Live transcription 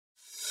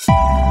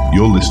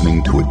You're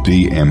listening to a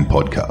DM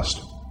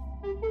podcast.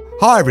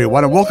 Hi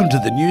everyone and welcome to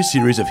the new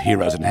series of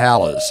Heroes and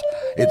Howlers.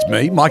 It's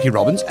me, Mikey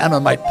Robbins, and my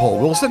mate Paul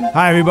Wilson.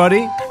 Hi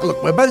everybody.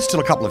 Look, we're both still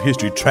a couple of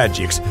history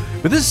tragics,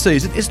 but this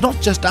season it's not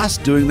just us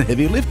doing the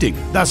heavy lifting.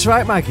 That's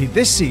right, Mikey.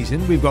 This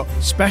season we've got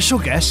special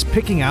guests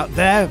picking out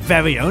their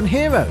very own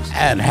heroes.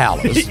 And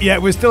howlers. Yeah,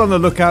 we're still on the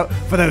lookout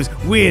for those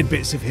weird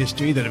bits of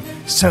history that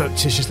have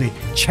surreptitiously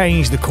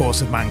changed the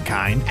course of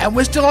mankind. And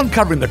we're still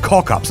uncovering the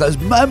cock-ups, those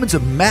moments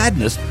of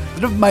madness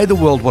that have made the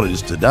world what it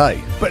is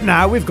today. But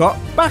now we've got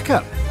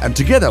backup. And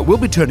together we'll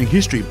be turning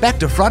history back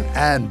to front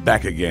and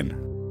back again.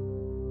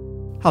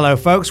 Hello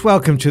folks,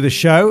 welcome to the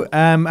show.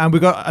 And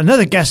we've got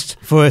another guest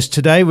for us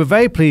today. We're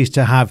very pleased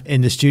to have in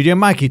the studio.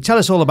 Mikey, tell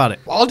us all about it.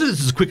 Well, I'll do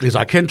this as quickly as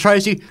I can,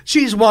 Tracy.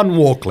 She's won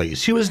Walkleys.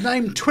 She was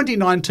named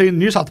 2019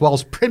 New South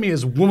Wales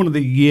Premier's Woman of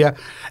the Year,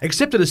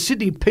 accepted a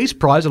Sydney Peace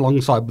Prize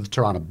alongside with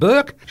Tarana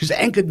Burke. She's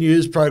anchored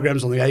news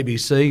programs on the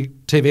ABC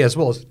TV as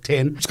well as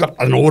 10. She's got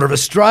an Order of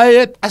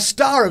Australia, a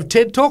star of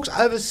TED Talks,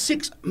 over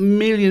 6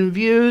 million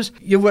views.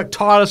 You've worked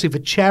tirelessly for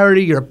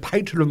charity. You're a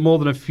patron of more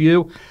than a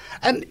few.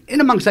 And in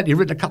amongst that, you've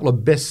written a couple of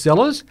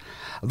bestsellers.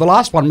 The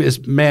last one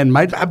is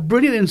Man-Made, a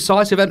brilliant,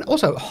 incisive and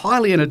also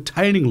highly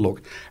entertaining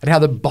look at how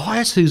the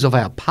biases of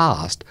our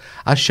past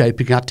are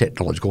shaping our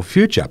technological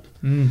future.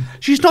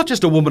 She's not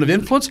just a woman of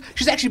influence,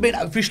 she's actually been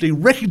officially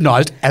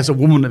recognised as a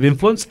woman of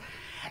influence.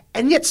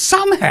 And yet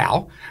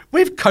somehow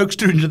we've coaxed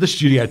her into the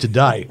studio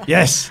today.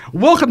 Yes.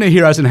 Welcome to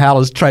Heroes and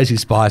Howlers, Tracy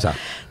Spicer.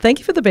 Thank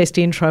you for the best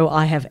intro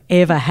I have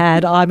ever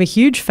had. I'm a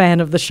huge fan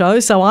of the show,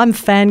 so I'm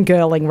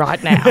fangirling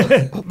right now.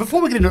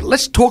 Before we get into it,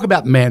 let's talk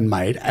about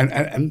Man-Made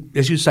and,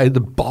 as you say,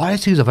 the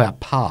biases of our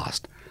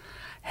past,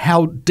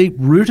 how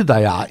deep-rooted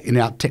they are in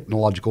our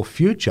technological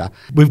future.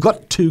 We've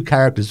got two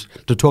characters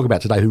to talk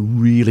about today who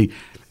really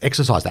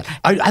exercise that.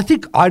 I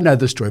think I know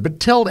the story, but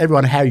tell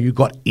everyone how you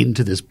got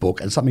into this book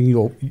and something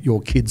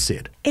your kids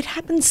said. It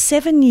happened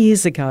 7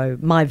 years ago.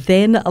 My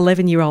then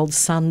 11-year-old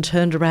son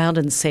turned around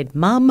and said,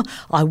 "Mum,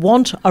 I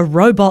want a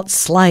robot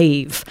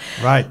slave."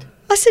 Right.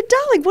 I said,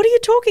 "Darling, what are you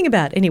talking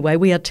about?" Anyway,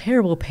 we are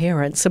terrible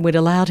parents and we'd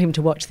allowed him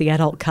to watch the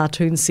adult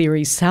cartoon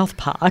series South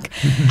Park.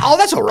 Oh,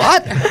 that's all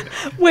right.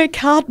 Where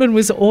Cartman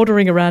was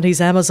ordering around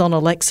his Amazon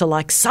Alexa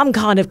like some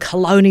kind of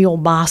colonial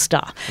master.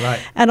 Right.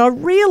 And I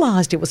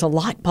realised it was a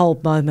light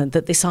bulb moment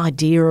that this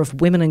idea of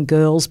women and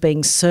girls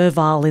being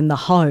servile in the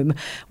home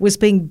was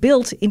being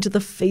built into the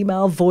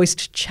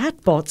female-voiced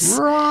chatbots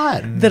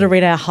that are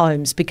in our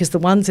homes, because the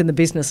ones in the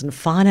business and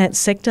finance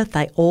sector,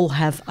 they all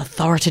have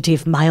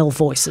authoritative male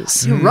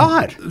voices. You're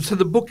right. So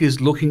the book is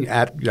looking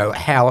at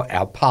how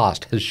our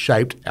past has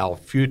shaped our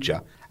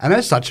future. And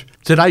as such,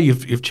 today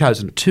you've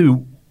chosen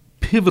two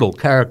pivotal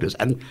characters.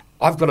 And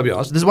I've got to be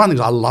honest, there's one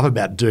thing I love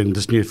about doing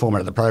this new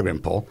format of the program,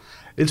 Paul.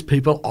 It's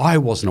people I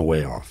wasn't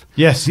aware of.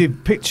 Yes,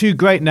 you've picked two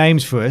great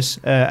names for us,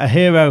 a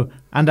hero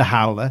and a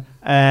howler.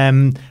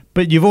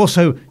 But you've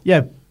also,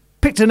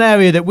 picked an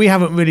area that we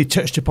haven't really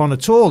touched upon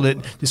at all,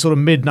 the sort of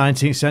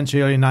mid-19th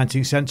century, early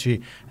 19th century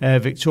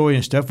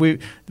Victorian stuff. We've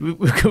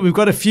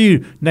got a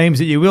few names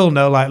that you will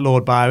know, like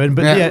Lord Byron,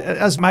 but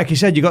as Mikey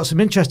said, you got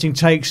some interesting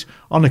takes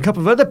on a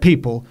couple of other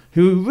people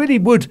who really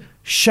would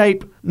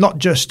shape not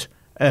just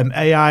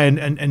AI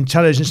and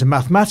intelligence and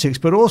mathematics,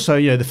 but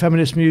also, the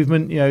feminist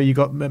movement. You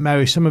got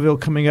Mary Somerville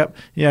coming up,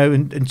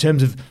 in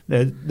terms of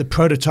the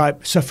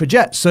prototype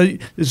suffragettes. So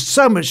there's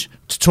so much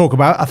to talk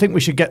about. I think we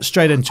should get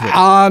straight into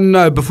it.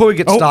 No, before we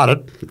get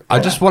started,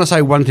 I just want to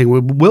say one thing. We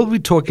will be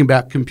talking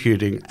about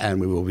computing and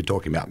we will be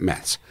talking about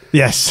maths.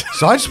 Yes.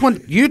 So I just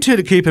want you two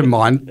to keep in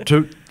mind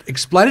to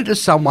explain it to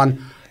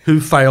someone who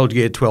failed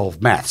Year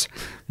 12 maths,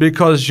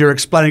 because you're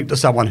explaining it to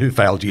someone who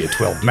failed Year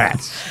 12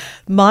 maths.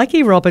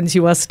 Mikey Robbins,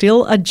 you are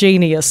still a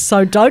genius,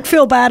 so don't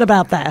feel bad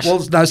about that.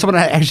 Well, no, someone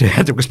actually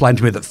had to explain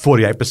to me that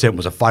 48%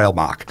 was a fail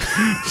mark.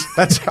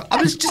 I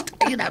was just,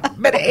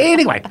 but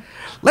anyway,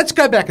 let's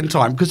go back in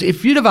time, because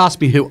if you'd have asked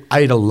me who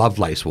Ada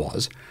Lovelace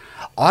was,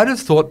 I'd have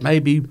thought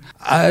maybe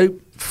a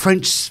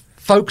French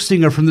folk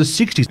singer from the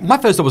 60s. My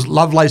first thought was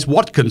Lovelace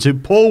Watkins, who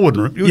Paul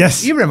wouldn't.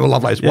 Yes. You remember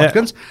Lovelace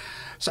Watkins.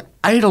 So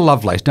Ada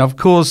Lovelace. Now, of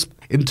course,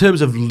 in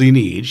terms of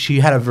lineage, she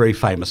had a very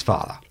famous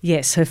father.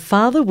 Yes, her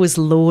father was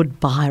Lord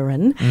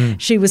Byron.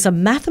 She was a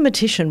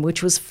mathematician,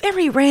 which was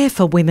very rare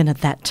for women at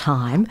that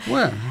time.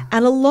 Wow.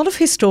 And a lot of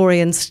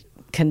historians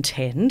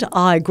contend,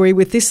 I agree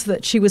with this,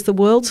 that she was the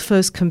world's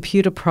first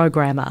computer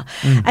programmer.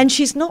 And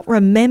she's not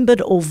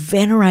remembered or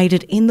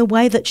venerated in the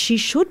way that she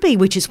should be,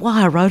 which is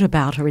why I wrote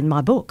about her in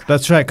my book.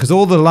 That's right, because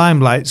all the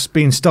limelight's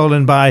been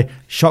stolen by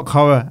shock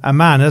horror a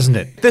man, hasn't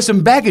it? There's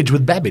some baggage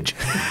with Babbage.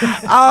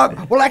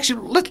 Well,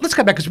 actually, let's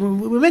go back, because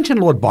we mentioned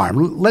Lord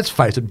Byron. Let's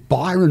face it,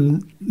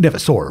 Byron never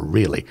saw her,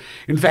 really.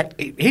 In fact,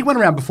 he went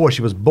around before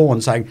she was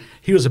born saying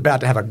he was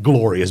about to have a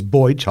glorious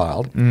boy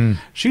child.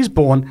 She's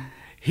born.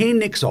 He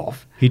nicks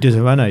off. He does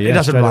a runner, He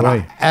does a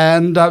runner.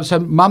 And so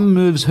Mum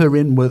moves her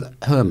in with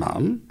her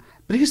mum,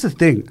 But here's the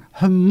thing.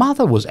 Her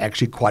mother was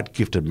actually quite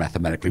gifted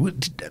mathematically.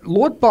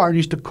 Lord Byron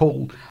used to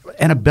call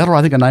Annabella,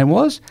 I think her name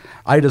was,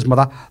 Ada's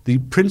mother, the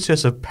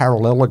Princess of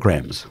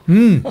Parallelograms.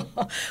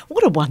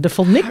 What a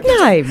wonderful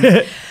nickname.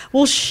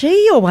 Well,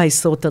 she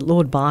always thought that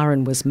Lord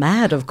Byron was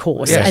mad, of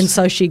course, Yes. and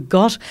so she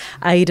got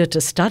Ada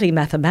to study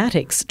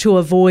mathematics to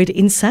avoid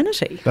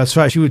insanity. That's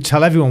right. She would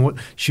tell everyone what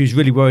she was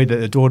really worried that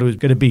her daughter was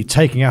going to be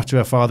taking after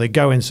her father,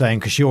 go insane,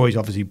 because she always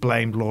obviously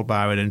blamed Lord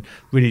Byron and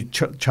really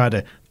tried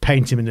to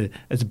paint him in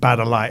as bad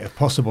a light as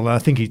possible. And I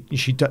think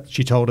she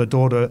told her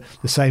daughter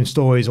the same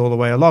stories all the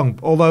way along.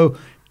 Although,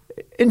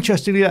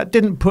 interestingly, that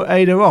didn't put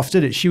Ada off,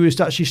 did it? She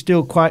was actually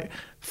still quite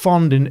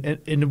fond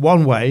in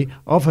one way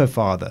of her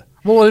father.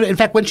 Well, in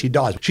fact, when she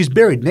dies, she's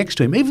buried next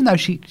to him, even though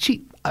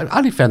I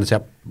only found this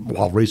out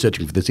while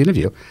researching for this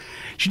interview,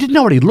 she didn't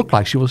know what he looked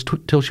like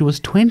till she was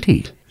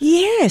 20.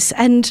 Yes,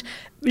 and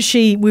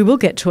we will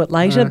get to it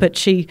later, but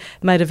she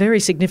made a very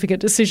significant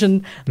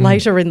decision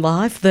later in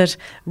life that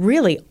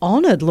really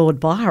honoured Lord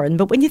Byron.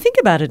 But when you think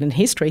about it in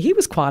history, he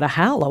was quite a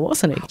howler,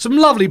 wasn't he? Some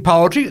lovely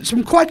poetry,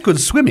 some quite good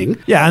swimming.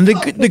 Yeah, and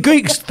the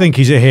Greeks think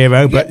he's a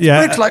hero, but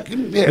It's like,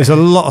 there's a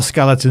lot of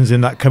skeletons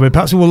in that cupboard.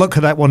 Perhaps we'll look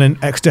at that one in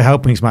extra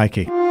helpings,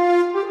 Mikey.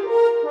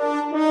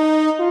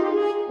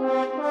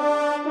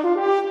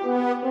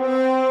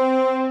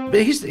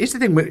 But here's the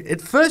thing.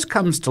 It first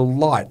comes to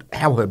light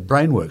how her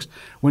brain works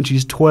when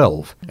she's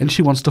 12 and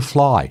she wants to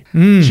fly.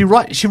 She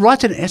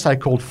writes an essay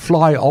called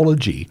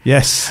Flyology.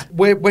 Yes.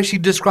 Where she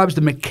describes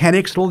the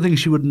mechanics and all the things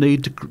she would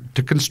need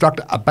to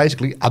construct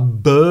basically a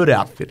bird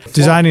outfit.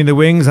 Designing the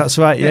wings, that's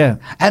right, yeah.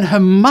 And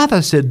her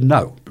mother said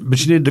no, but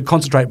she needed to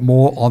concentrate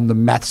more on the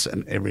maths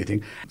and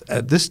everything.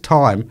 At this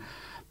time,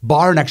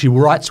 Byron actually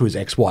writes to his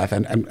ex-wife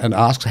and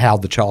asks how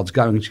the child's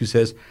going. And she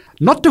says,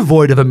 not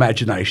devoid of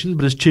imagination,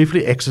 but is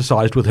chiefly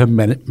exercised with her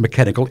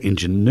mechanical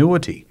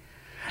ingenuity.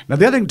 Now,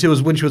 the other thing, too,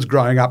 is when she was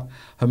growing up,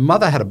 her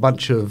mother had a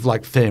bunch of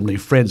family,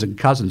 friends and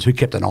cousins who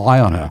kept an eye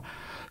on her,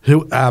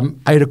 who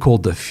Ada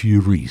called the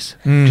Furies,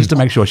 just to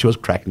make sure she was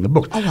cracking the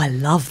books. Oh, I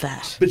love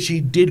that. But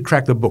she did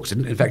crack the books.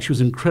 In fact, she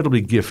was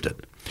incredibly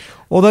gifted.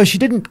 Although she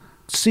didn't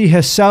see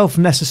herself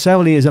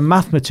necessarily as a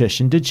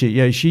mathematician, did she?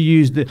 Yeah, she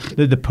used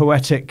the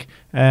poetic,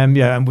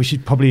 and which is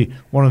probably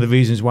one of the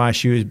reasons why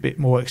she was a bit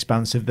more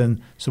expansive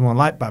than someone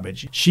like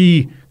Babbage.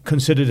 She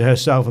considered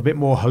herself a bit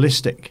more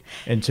holistic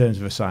in terms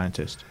of a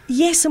scientist.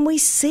 Yes, and we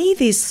see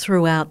this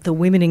throughout the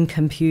women in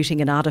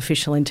computing and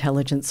artificial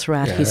intelligence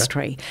throughout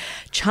history.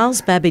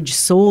 Charles Babbage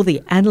saw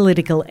the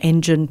analytical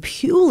engine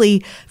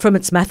purely from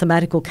its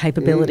mathematical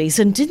capabilities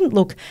and didn't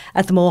look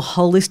at the more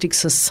holistic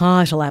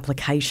societal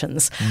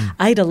applications.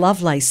 Ada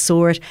Lovelace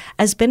saw it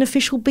as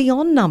beneficial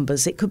beyond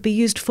numbers. It could be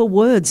used for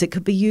words, it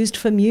could be used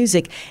for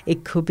music,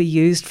 it could be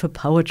used for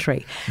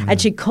poetry.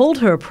 And she called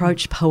her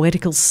approach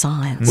poetical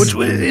science. Which,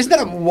 isn't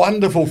that a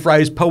wonderful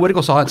phrase,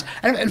 poetical science?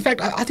 And in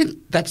fact, I think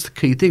that's the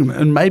key thing,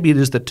 and maybe it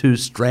is the two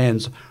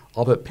strands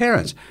of her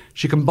parents.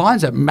 She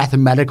combines that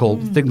mathematical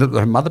thing that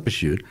her mother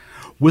pursued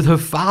with her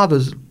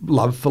father's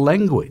love for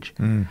language.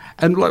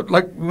 And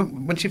like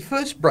when she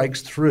first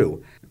breaks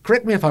through,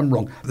 correct me if I'm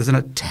wrong, there's an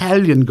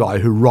Italian guy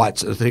who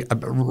writes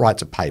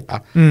a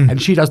paper,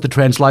 and she does the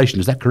translation.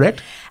 Is that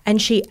correct?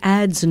 And she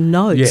adds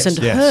notes,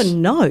 her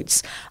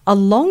notes are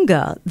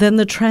longer than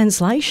the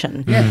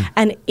translation.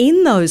 And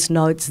in those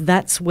notes,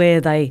 that's where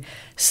they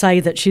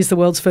say that she's the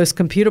world's first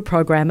computer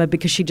programmer,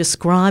 because she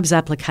describes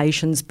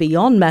applications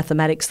beyond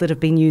mathematics that have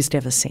been used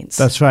ever since.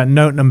 That's right.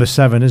 Note number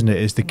 7, isn't it,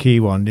 is the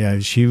key one. Yeah,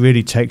 she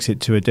really takes it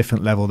to a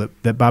different level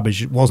that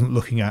Babbage wasn't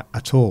looking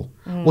at all.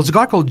 Well, there's a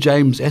guy called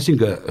James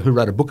Essinger who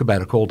wrote a book about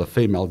her called A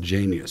Female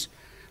Genius.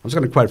 I was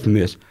going to quote from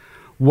this.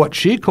 What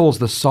she calls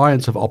the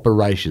science of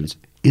operations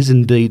is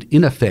indeed,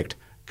 in effect,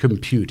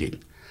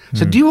 computing.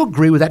 So do you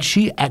agree with that?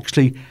 She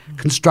actually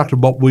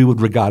constructed what we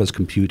would regard as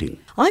computing.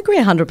 I agree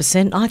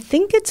 100%. I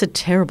think it's a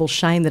terrible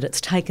shame that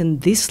it's taken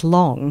this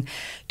long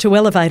to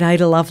elevate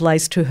Ada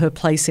Lovelace to her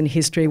place in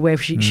history where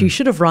she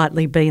should have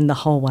rightly been the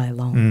whole way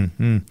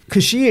along.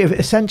 Because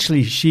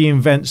she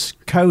invents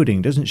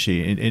coding, doesn't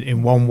she,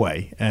 in one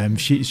way?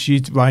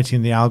 She's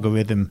writing the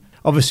algorithm.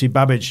 Obviously,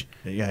 Babbage,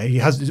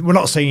 we're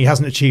not saying he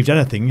hasn't achieved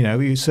anything.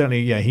 He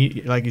certainly,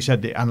 he, like you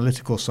said, the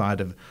analytical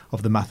side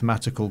of the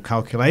mathematical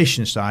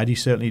calculation side, he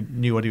certainly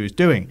knew what he was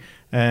doing.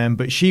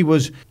 But she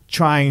was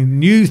trying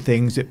new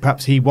things that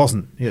perhaps he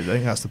wasn't. I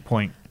think that's the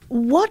point.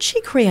 What she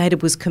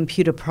created was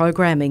computer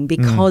programming,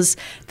 because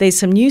there's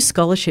some new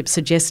scholarship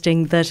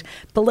suggesting that,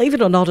 believe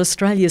it or not,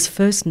 Australia's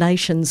First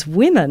Nations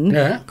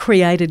women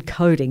created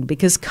coding,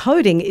 because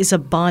coding is a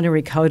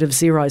binary code of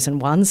zeros and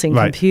ones in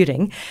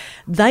computing.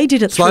 They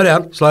did it Slow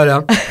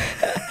down.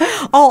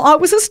 Oh, I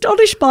was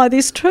astonished by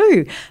this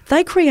too.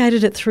 They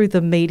created it through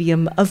the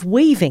medium of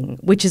weaving,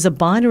 which is a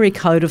binary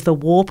code of the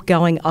warp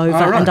going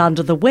over and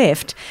under the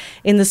weft,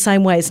 in the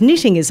same way as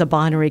knitting is a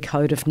binary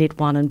code of knit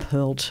 1 and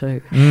purl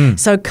 2.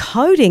 So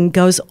coding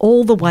goes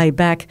all the way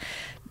back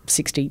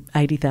 60,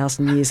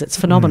 80,000 years. It's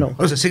phenomenal.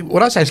 See,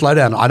 when I say slow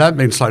down, I don't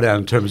mean slow down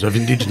in terms of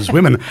Indigenous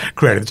women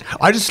created it.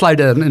 I just slow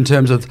down in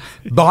terms of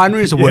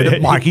binary is a word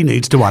that Mikey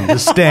needs to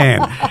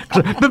understand.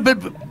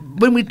 But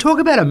when we talk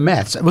about her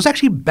maths, it was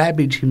actually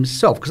Babbage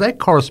himself, because they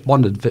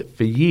corresponded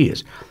for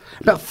years.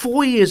 About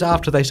 4 years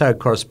after they started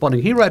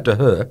corresponding, he wrote to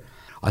her,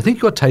 "I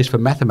think your taste for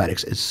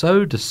mathematics is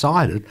so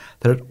decided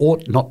that it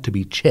ought not to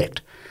be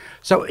checked."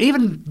 So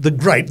even the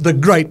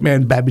great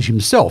man Babbage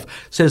himself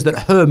says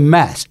that her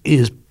maths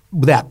is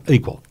without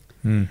equal.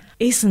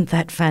 Isn't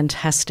that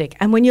fantastic?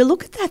 And when you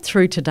look at that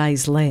through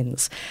today's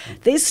lens,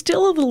 there's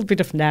still a little bit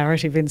of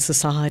narrative in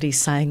society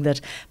saying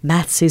that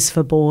maths is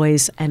for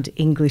boys and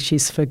English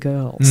is for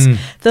girls.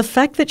 The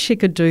fact that she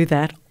could do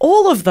that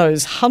all of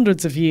those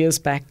hundreds of years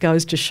back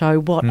goes to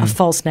show what a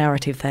false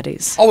narrative that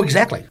is. Oh,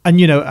 exactly.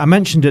 And, I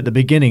mentioned at the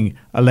beginning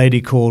a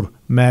lady called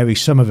Mary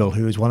Somerville,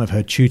 who was one of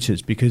her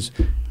tutors, because,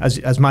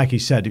 as Mikey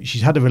said,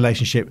 she's had a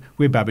relationship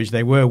with Babbage.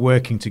 They were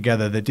working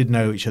together. They did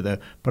know each other.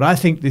 But I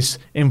think this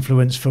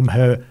influence from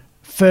her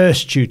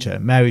first tutor,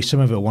 Mary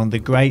Somerville, one of the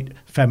great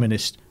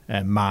feminist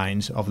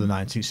minds of the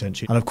 19th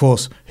century, and of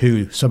course,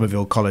 who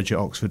Somerville College at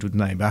Oxford was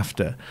named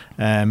after,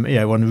 one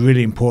of the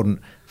really important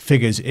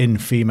figures in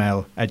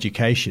female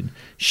education.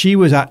 She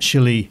was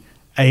actually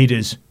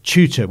Ada's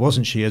tutor,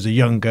 wasn't she, as a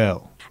young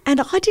girl? And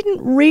I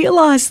didn't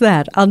realise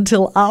that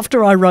until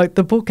after I wrote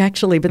the book,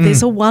 actually. But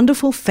there's a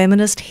wonderful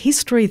feminist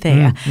history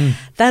there.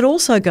 That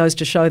also goes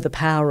to show the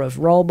power of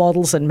role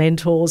models and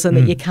mentors, and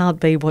that you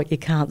can't be what you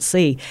can't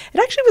see. It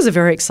actually was a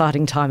very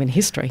exciting time in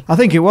history. I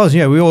think it was.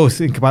 We always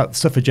think about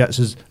suffragettes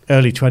as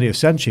early 20th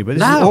century, but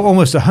this is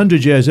almost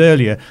 100 years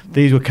earlier.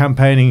 These were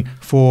campaigning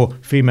for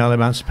female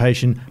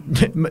emancipation,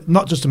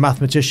 not just a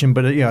mathematician,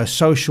 but a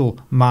social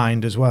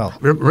mind as well.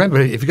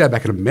 Remember, if you go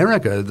back in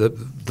America,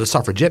 the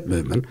suffragette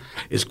movement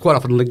is quite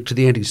often linked to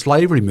the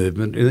anti-slavery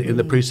movement in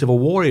the pre-Civil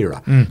War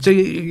era. So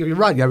you're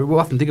right. We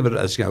often think of it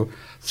as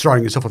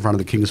throwing yourself in front of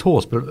the king's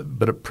horse, but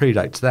it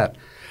predates that.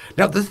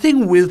 Now the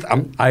thing with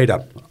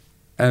Ada,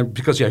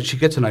 because she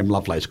gets her name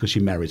Lovelace because she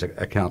marries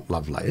a Count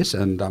Lovelace,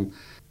 and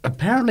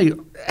apparently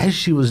as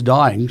she was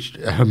dying,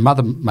 her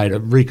mother made her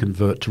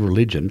reconvert to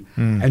religion,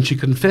 and she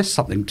confessed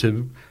something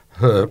to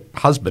her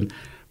husband,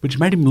 which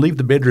made him leave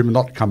the bedroom and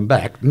not come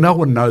back. No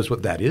one knows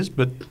what that is,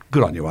 but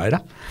good on you,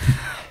 Ada.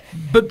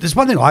 But there's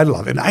one thing I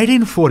love. In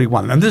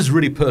 1841, and this is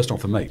really personal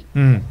for me,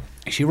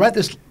 she wrote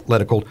this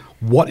letter called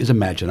What is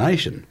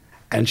Imagination?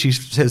 And she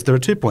says there are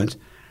 2 points.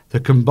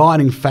 The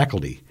combining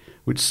faculty,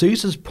 which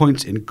seizes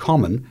points in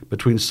common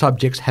between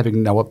subjects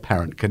having no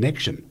apparent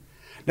connection.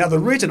 Now, the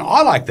reason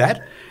I like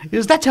that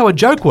is that's how a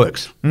joke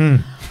works.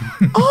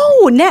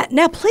 Oh,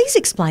 now please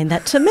explain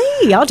that to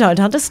me. I don't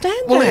understand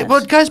that.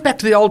 Well, it goes back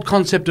to the old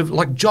concept of,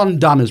 John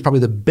Donne is probably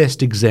the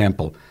best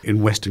example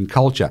in Western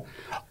culture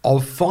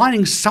of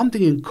finding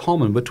something in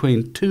common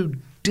between two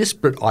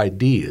disparate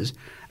ideas,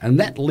 and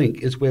that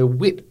link is where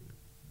wit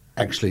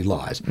actually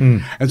lies.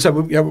 And so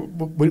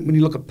when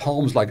you look at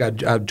poems like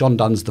John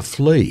Donne's The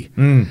Flea,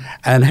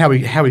 and how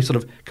he sort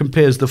of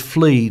compares the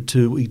flea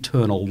to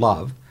eternal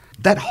love,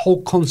 that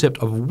whole concept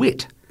of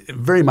wit,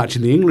 very much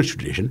in the English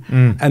tradition,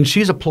 and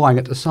she's applying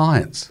it to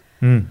science.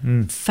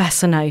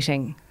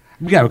 Fascinating.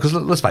 Because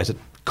let's face it,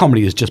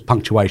 comedy is just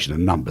punctuation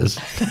and numbers.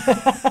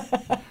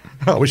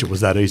 I wish it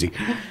was that easy.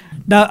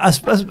 Now, I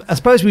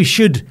suppose we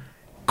should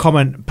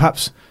comment,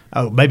 perhaps,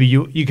 maybe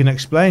you can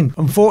explain.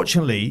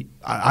 Unfortunately,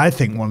 I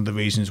think one of the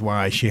reasons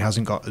why she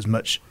hasn't got as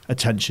much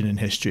attention in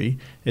history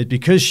is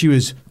because she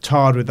was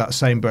tarred with that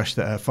same brush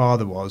that her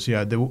father was.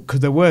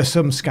 Because there were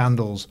some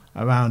scandals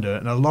around her,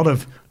 and a lot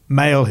of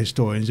male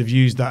historians have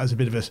used that as a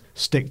bit of a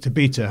stick to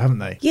beat her, haven't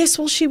they? Yes,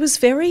 well, she was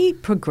very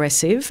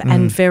progressive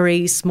and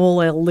very small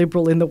L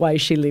liberal in the way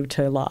she lived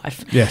her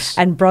life. Yes.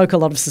 And broke a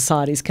lot of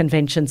society's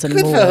conventions and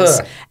Good for laws.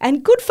 her.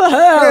 And good for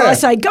her. Yeah. I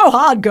say, go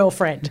hard,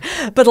 girlfriend.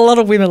 But a lot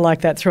of women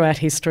like that throughout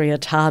history are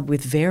tarred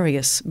with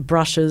various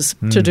brushes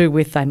to do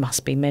with they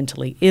must be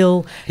mentally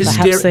ill,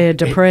 perhaps they're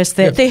depressed,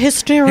 they're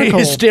hysterical.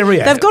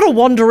 Hysteria. They've got a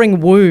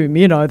wandering womb,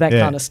 that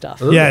kind of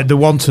stuff. Yeah, the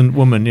wanton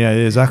woman. Yeah,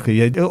 exactly.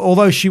 Yeah.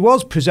 Although she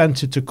was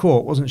presented to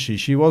court, wasn't she?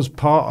 She was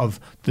part of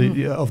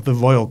the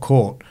royal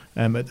court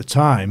at the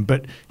time,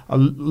 but a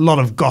lot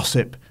of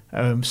gossip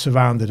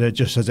surrounded her,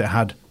 just as it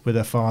had with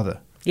her father.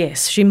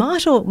 Yes, she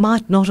might or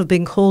might not have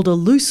been called a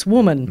loose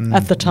woman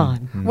at the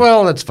time.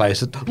 Well, let's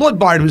face it, Lord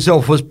Byron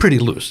himself was pretty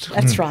loose.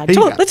 That's right.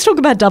 Let's talk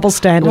about double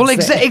standards. Well,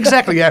 there.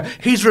 exactly. Yeah,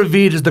 he's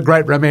revered as the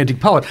great romantic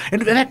poet,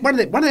 and in fact, one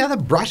of the other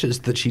brushes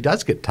that she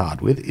does get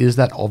tarred with is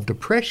that of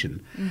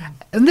depression,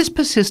 and this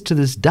persists to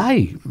this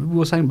day. We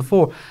were saying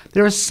before,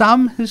 there are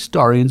some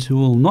historians who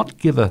will not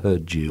give her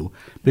due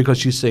because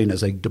she's seen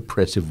as a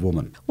depressive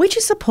woman, which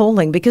is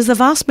appalling because the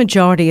vast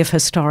majority of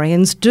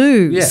historians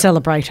do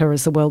celebrate her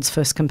as the world's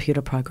first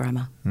computer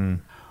programmer.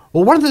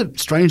 Well, one of the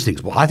strange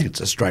things, I think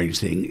it's a strange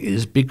thing,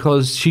 is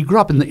because she grew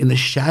up in the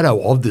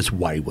shadow of this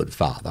wayward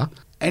father,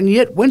 and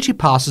yet when she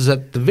passes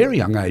at the very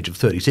young age of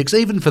 36,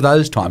 even for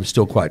those times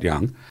still quite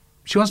young,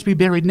 she wants to be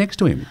buried next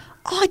to him.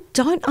 I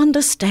don't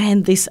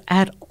understand this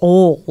at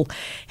all.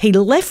 He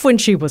left when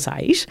she was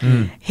 8.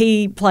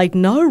 He played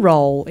no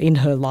role in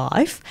her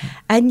life,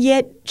 and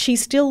yet she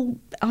still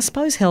I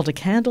suppose, held a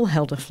candle,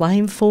 held a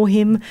flame for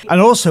him.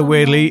 And also,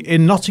 weirdly,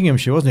 in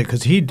Nottinghamshire, wasn't it?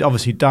 Because he'd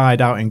obviously died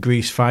out in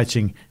Greece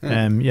fighting,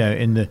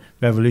 in the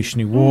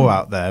Revolutionary War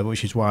out there,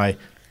 which is why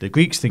the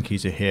Greeks think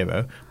he's a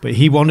hero. But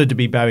he wanted to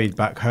be buried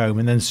back home,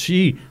 and then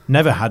she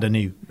never had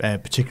any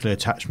particular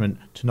attachment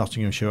to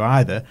Nottinghamshire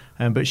either.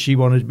 But she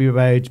wanted to be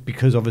buried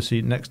because,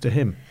 obviously, next to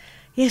him.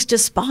 Yes,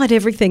 despite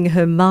everything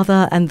her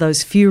mother and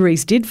those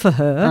Furies did for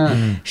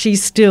her, she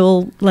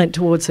still leant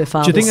towards her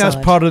father's side. Do you think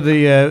that's part of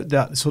the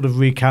that sort of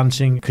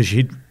recanting? Because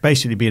she'd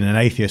basically been an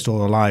atheist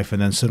all her life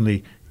and then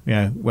suddenly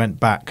went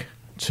back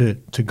to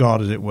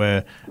God, as it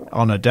were,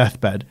 on her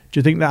deathbed. Do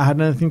you think that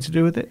had anything to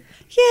do with it?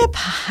 Yeah,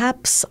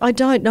 perhaps. I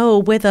don't know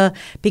whether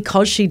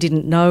because she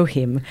didn't know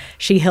him,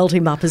 she held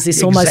him up as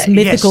this almost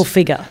mythical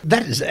figure.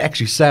 That is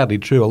actually sadly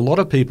true. A lot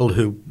of people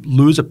who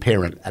lose a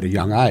parent at a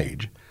young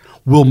age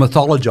will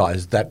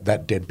mythologise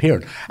that dead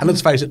parent. And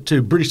let's face it,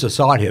 too, British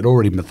society had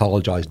already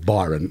mythologised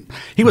Byron.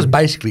 He was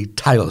basically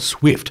Taylor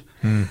Swift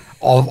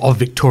of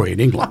Victorian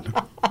England.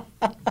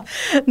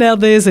 Now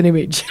there's an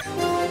image.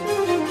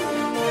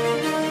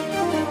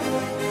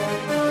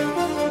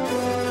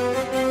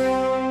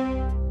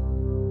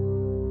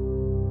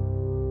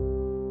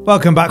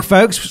 Welcome back,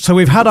 folks. So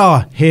we've had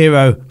our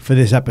hero for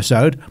this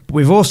episode, but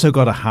we've also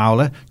got a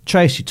howler.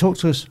 Tracy, talk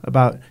to us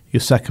about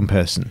your second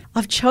person.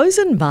 I've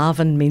chosen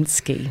Marvin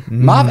Minsky.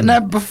 Marvin, now,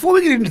 before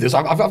we get into this,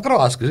 I've got to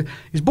ask you,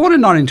 he's born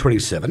in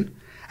 1927.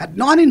 At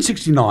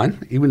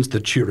 1969, he wins the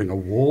Turing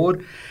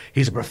Award.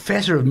 He's a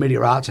professor of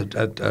media arts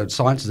at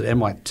sciences at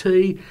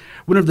MIT,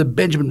 winner of the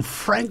Benjamin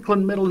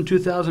Franklin Medal in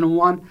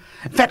 2001.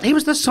 In fact, he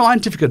was the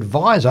scientific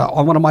advisor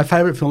on one of my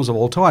favourite films of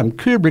all time,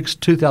 Kubrick's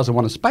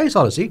 2001: A Space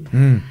Odyssey.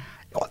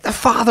 The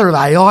father of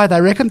AI, they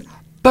reckon.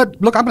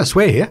 But look, I'm going to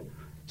swear here.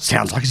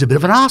 Sounds like he's a bit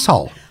of an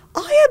arsehole.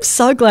 I am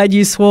so glad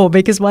you swore,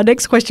 because my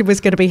next question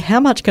was going to be, how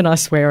much can I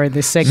swear in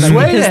this segment?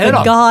 Swear because it the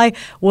up. guy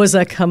was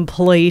a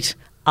complete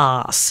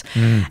arse.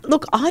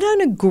 Look, I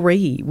don't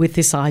agree with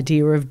this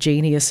idea of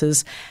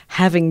geniuses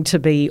having to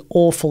be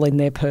awful in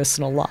their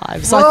personal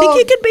lives. I think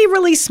you can be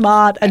really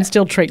smart and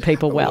still treat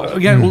people well.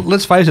 Well,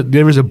 let's face it,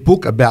 there is a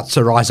book about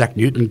Sir Isaac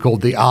Newton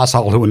called The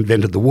Arsehole Who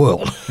Invented the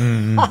World.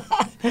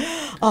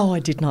 Oh,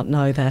 I did not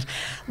know that.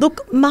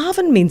 Look,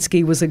 Marvin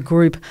Minsky was a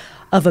group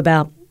of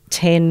about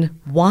 10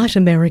 white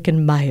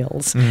American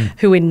males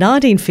who in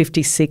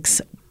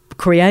 1956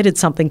 created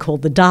something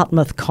called the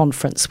Dartmouth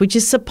Conference, which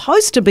is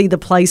supposed to be the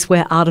place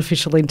where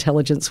artificial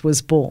intelligence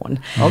was born.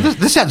 Oh,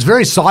 this sounds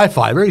very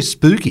sci-fi, very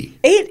spooky.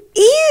 It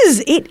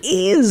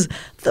is.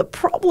 The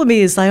problem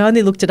is they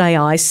only looked at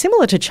AI,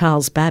 similar to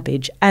Charles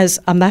Babbage, as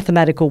a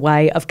mathematical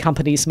way of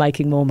companies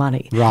making more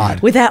money.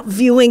 Right. Without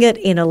viewing it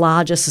in a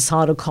larger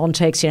societal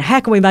context. How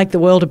can we make the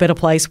world a better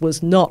place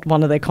was not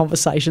one of their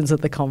conversations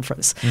at the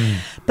conference.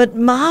 But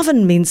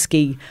Marvin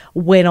Minsky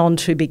went on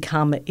to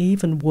become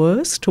even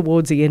worse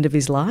towards the end of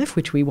his life,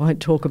 which we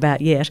won't talk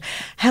about yet.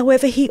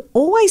 However, he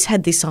always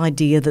had this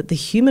idea that the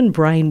human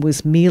brain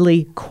was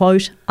merely,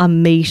 quote, a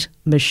meat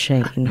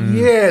machine.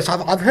 Yes,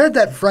 I've heard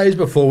that phrase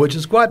before, which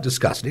is quite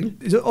disgusting.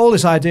 All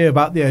this idea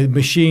about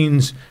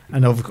machines,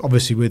 and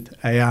obviously with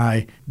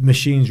AI,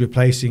 machines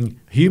replacing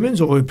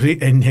humans,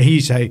 and he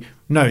say,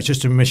 no, it's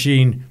just a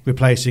machine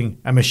replacing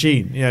a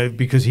machine,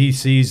 because he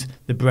sees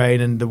the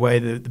brain and the way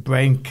that the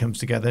brain comes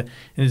together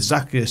in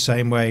exactly the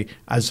same way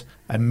as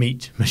a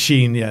meat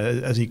machine,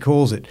 as he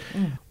calls it.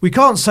 We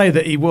can't say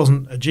that he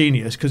wasn't a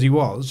genius, because he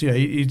was.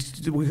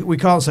 We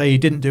can't say he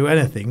didn't do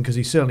anything, because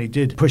he certainly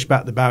did push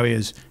back the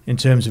barriers in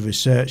terms of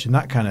research and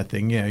that kind of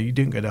thing. You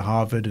didn't go to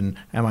Harvard and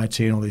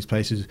MIT and all these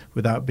places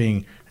without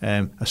being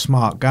a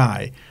smart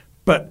guy.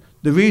 But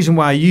the reason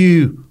why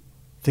you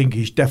think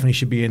he definitely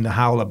should be in the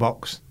howler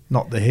box,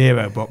 not the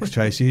hero box,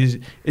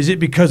 Tracy, is it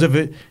because of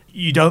it?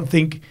 You don't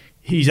think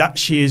he's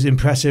actually as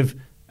impressive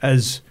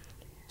as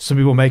some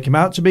people make him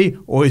out to be,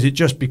 or is it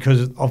just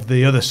because of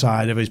the other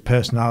side of his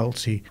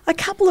personality? A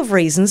couple of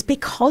reasons.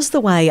 Because the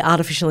way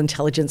artificial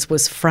intelligence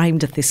was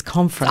framed at this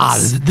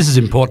conference. This is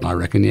important, I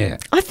reckon, yeah.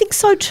 I think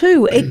so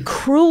too. It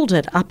cruelled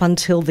it up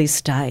until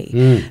this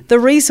day. The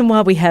reason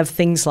why we have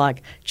things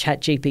like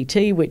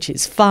ChatGPT, which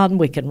is fun,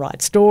 we can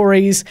write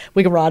stories,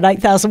 we can write an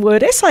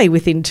 8,000-word essay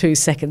within 2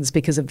 seconds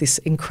because of this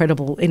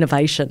incredible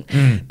innovation.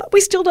 But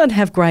we still don't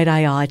have great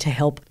AI to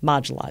help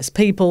marginalised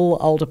people,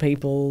 older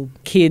people,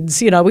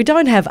 kids. We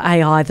don't have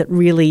AI that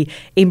really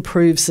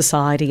improves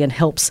society and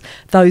helps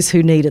those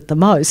who need it the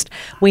most.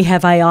 We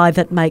have AI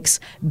that makes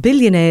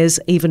billionaires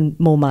even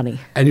more money.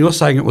 And you're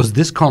saying it was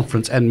this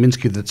conference and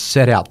Minsky that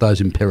set out those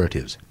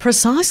imperatives?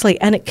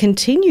 Precisely, and it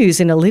continues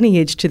in a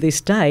lineage to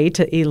this day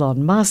to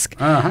Elon Musk,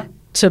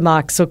 to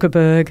Mark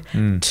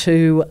Zuckerberg,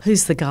 to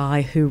who's the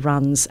guy who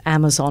runs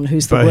Amazon,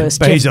 who's the worst?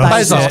 Bezos. Jeff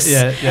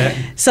Bezos. Yeah.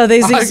 So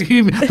there's this,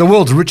 The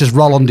world's richest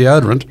roll-on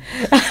deodorant.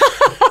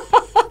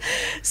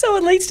 So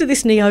it leads to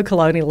this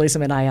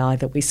neo-colonialism in AI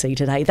that we see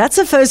today. That's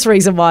the first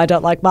reason why I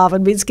don't like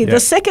Marvin Minsky. Yeah. The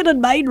second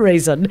and main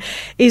reason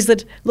is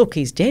that, look,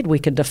 he's dead. We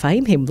can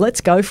defame him.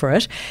 Let's go for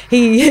it.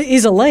 He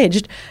is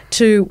alleged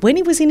to, when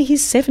he was in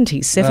his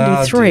 70s,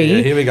 73...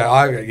 Oh, here we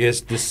go.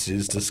 Yes, this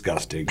is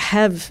disgusting.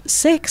 Have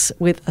sex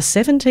with a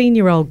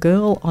 17-year-old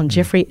girl on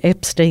Jeffrey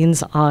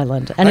Epstein's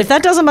island. And if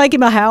that doesn't make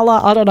him a howler,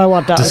 I don't know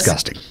what does.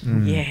 Disgusting.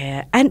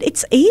 Yeah. And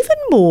it's even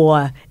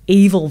more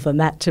evil than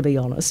that, to be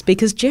honest,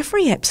 because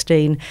Jeffrey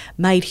Epstein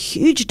made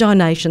huge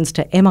donations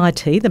to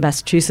MIT, the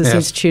Massachusetts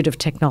Institute of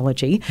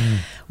Technology,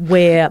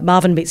 where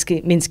Marvin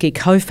Minsky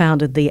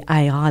co-founded the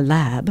AI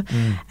lab.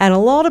 And a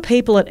lot of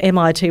people at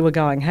MIT were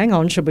going, hang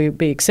on, should we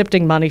be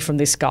accepting money from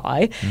this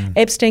guy?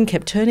 Epstein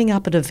kept turning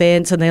up at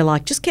events and they're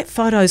like, just get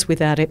photos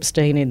without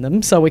Epstein in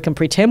them so we can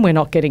pretend we're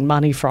not getting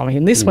money from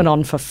him. This went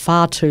on for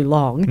far too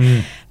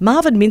long.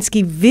 Marvin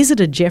Minsky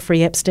visited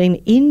Jeffrey Epstein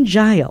in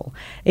jail,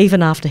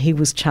 even after he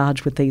was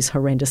charged with these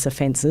horrendous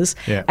offences,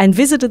 and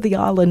visited the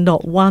island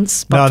not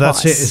once but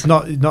twice. That's it. It's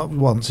not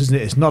once, isn't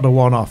it? It's not a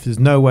one-off. There's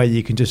no way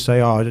you can just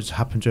say, I just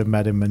happened to have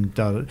met him and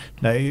done it.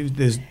 No,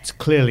 there's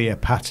clearly a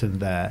pattern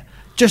there.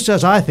 Just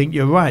as I think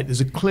you're right,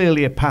 there's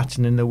clearly a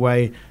pattern in the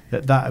way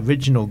that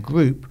original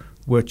group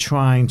were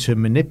trying to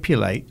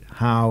manipulate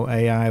how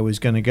AI was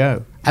going to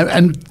go.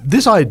 And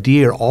this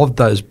idea of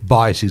those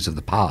biases of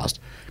the past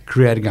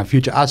creating our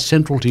future are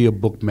central to your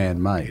book,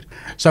 Man Made.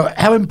 So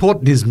how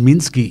important is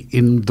Minsky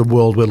in the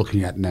world we're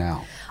looking at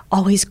now?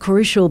 Oh, he's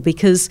crucial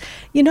because,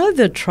 you know,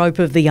 the trope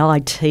of the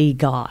IT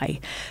guy.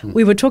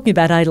 We were talking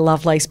about Ada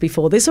Lovelace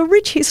before. There's a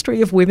rich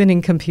history of women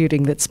in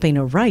computing that's been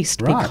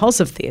erased because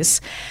of this,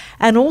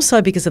 and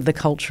also because of the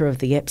culture of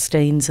the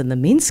Epsteins and the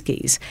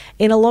Minskys.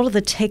 In a lot of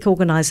the tech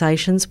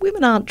organisations,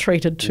 women aren't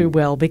treated too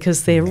well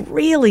because they're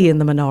really in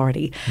the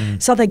minority.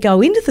 So they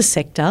go into the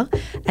sector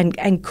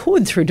and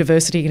could, through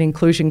diversity and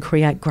inclusion,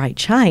 create great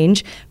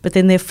change, but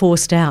then they're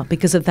forced out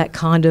because of that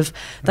kind of,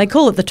 they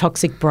call it the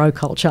toxic bro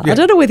culture. I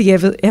don't know whether you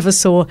ever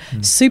saw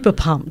Super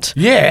Pumped,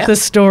 the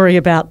story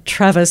about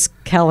Travis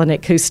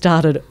Kalanick, who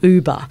started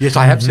Uber. Yes,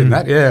 I have seen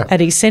that,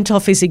 And he sent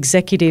off his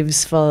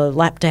executives for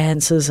lap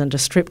dances and to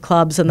strip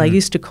clubs, and they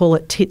used to call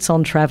it tits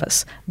on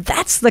Travis.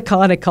 That's the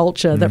kind of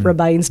culture that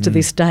remains to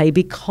this day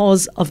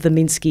because of the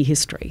Minsky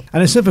history.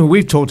 And it's something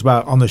we've talked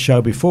about on the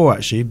show before,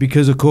 actually,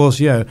 because, of course,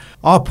 you know,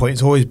 our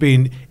point's always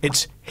been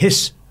it's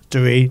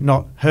HERstory,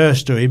 not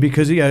HERstory,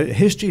 because, you know,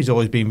 history has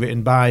always been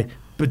written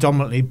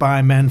predominantly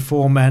by men,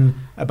 for men,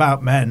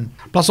 about men.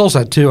 Plus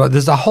also, too,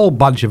 there's a whole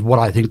bunch of what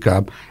I think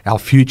our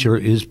future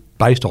is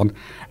based on,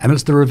 and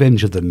it's the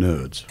revenge of the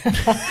nerds.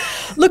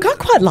 Look, I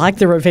quite like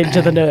the revenge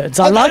of the nerds.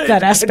 I like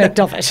that aspect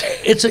of it.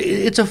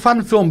 It's a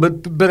fun film,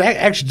 but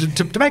actually,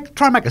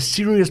 try and make a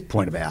serious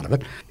point about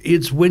it,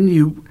 it's when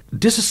you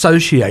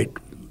disassociate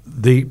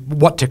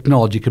what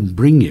technology can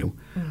bring you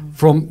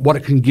from what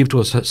it can give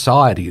to a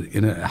society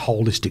in a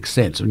holistic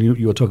sense. And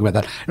you were talking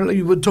about that.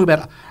 You were talking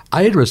about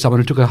Ada as someone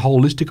who took a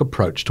holistic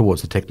approach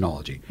towards the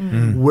technology.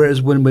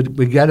 Whereas when we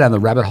go down the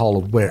rabbit hole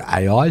of where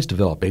AI is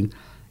developing,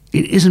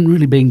 it isn't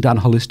really being done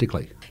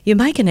holistically. You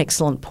make an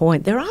excellent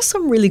point. There are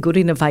some really good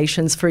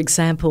innovations. For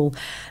example,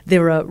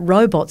 there are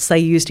robots they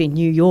used in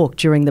New York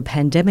during the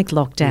pandemic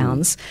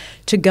lockdowns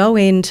to go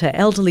into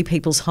elderly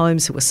people's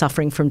homes who were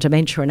suffering from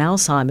dementia and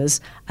Alzheimer's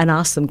and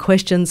ask them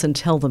questions and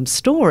tell them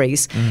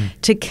stories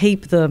to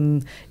keep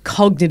them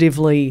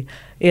cognitively,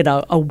 you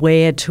know,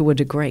 aware to a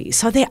degree.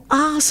 So there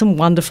are some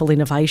wonderful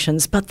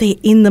innovations, but they're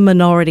in the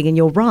minority, and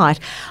you're right.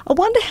 I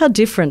wonder how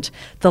different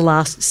the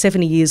last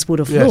 70 years would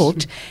have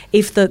looked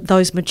if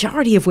those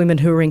majority of women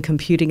who were in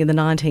computing in the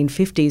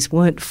 1950s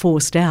weren't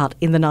forced out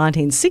in the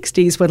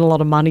 1960s when a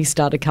lot of money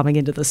started coming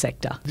into the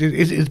sector.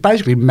 It's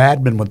basically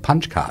Mad Men with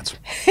punch cards.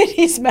 It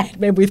is Mad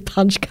Men with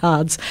punch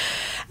cards.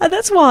 And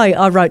that's why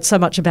I wrote so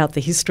much about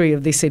the history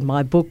of this in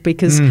my book,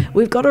 because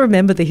we've got to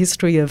remember the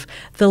history of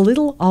the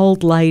little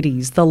old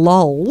ladies, the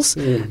lols,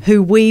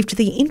 who weaved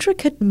the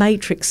intricate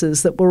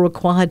matrices that were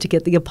required to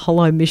get the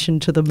Apollo mission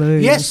to the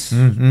moon. Yes.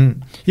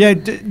 Yeah,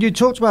 you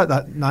talked about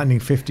that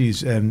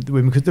 1950s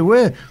women, because there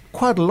were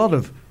quite a lot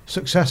of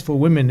successful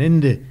women in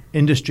the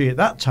industry at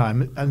that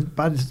time, and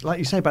like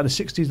you say, by the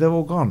 60s, they're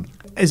all gone.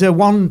 Is there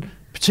one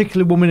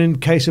particular woman in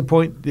case of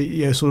point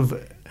that sort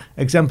of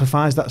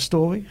exemplifies that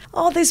story?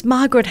 Oh, there's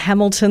Margaret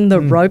Hamilton, the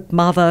rope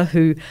mother,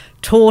 who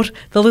taught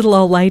the little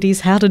old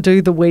ladies how to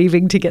do the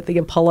weaving to get the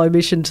Apollo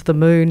mission to the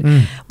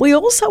moon. We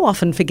also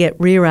often forget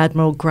Rear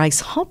Admiral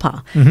Grace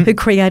Hopper, who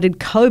created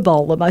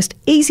COBOL, the most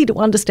easy to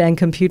understand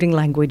computing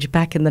language,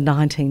 back in the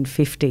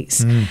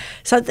 1950s.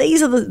 So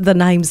these are the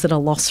names that are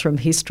lost from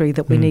history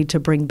that we need to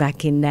bring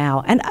back in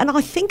now. And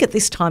I think at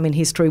this time in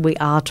history we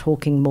are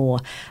talking more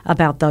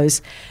about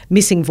those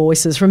missing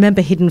voices.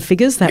 Remember Hidden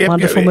Figures, that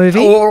wonderful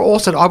movie? Or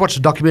also, I watched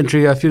a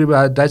documentary a few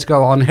days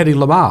ago on Hedy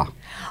Lamarr.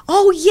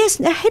 Oh, yes.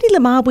 Now, Hedy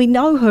Lamarr, we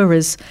know her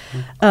as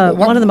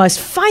one of the most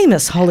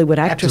famous Hollywood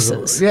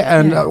actresses.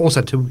 And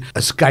also to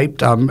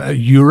escaped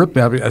Europe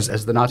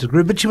as the Nazis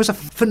grew. But she was a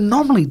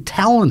phenomenally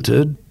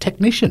talented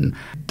technician.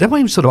 Don't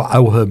we sort of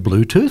owe her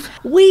Bluetooth?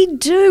 We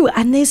do,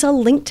 and there's a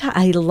link to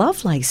Ada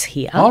Lovelace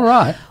here. All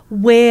right.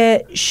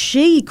 Where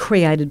she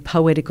created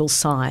poetical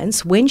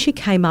science when she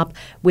came up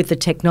with the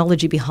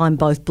technology behind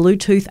both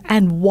Bluetooth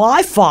and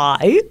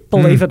Wi-Fi,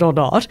 believe it or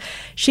not.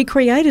 She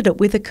created it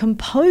with a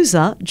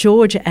composer,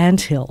 George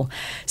Anthill.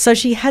 So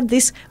she had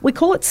this, we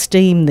call it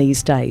STEAM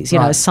these days, you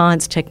know,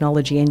 science,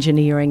 technology,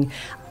 engineering,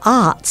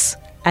 arts,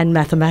 and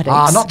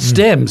mathematics. Not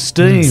STEM,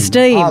 STEAM.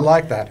 STEAM. I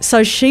like that.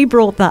 So she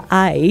brought the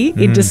A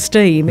into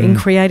STEAM in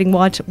creating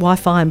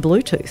Wi-Fi and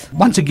Bluetooth.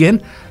 Once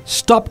again,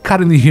 stop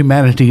cutting the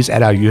humanities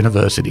at our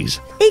universities.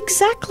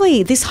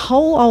 Exactly. This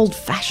whole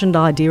old-fashioned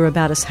idea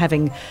about us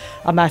having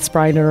a maths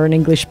brain or an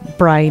English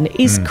brain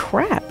is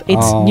crap.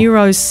 It's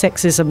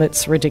neurosexism.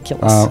 It's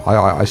ridiculous.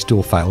 I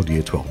still failed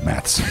Year 12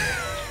 maths.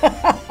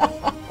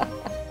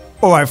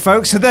 All right,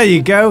 folks, so there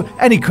you go.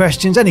 Any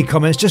questions, any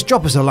comments, just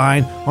drop us a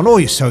line on all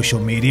your social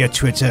media,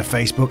 Twitter,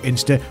 Facebook,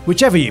 Insta,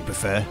 whichever you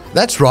prefer.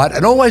 That's right,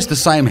 and always the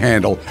same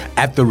handle,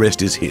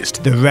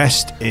 @TheRestIsHist. The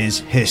rest is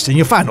Hist, and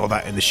you'll find all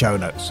that in the show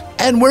notes.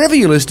 And wherever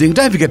you're listening,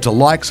 don't forget to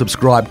like,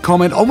 subscribe,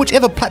 comment on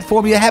whichever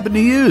platform you happen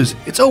to use.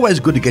 It's always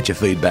good to get your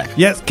feedback.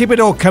 Yes, keep it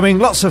all coming.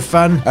 Lots of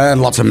fun.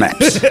 And lots of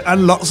maps.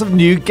 And lots of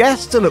new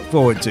guests to look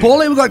forward to.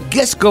 Paulie, we've got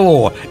guests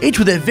galore, each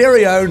with their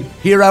very own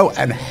hero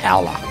and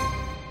howler.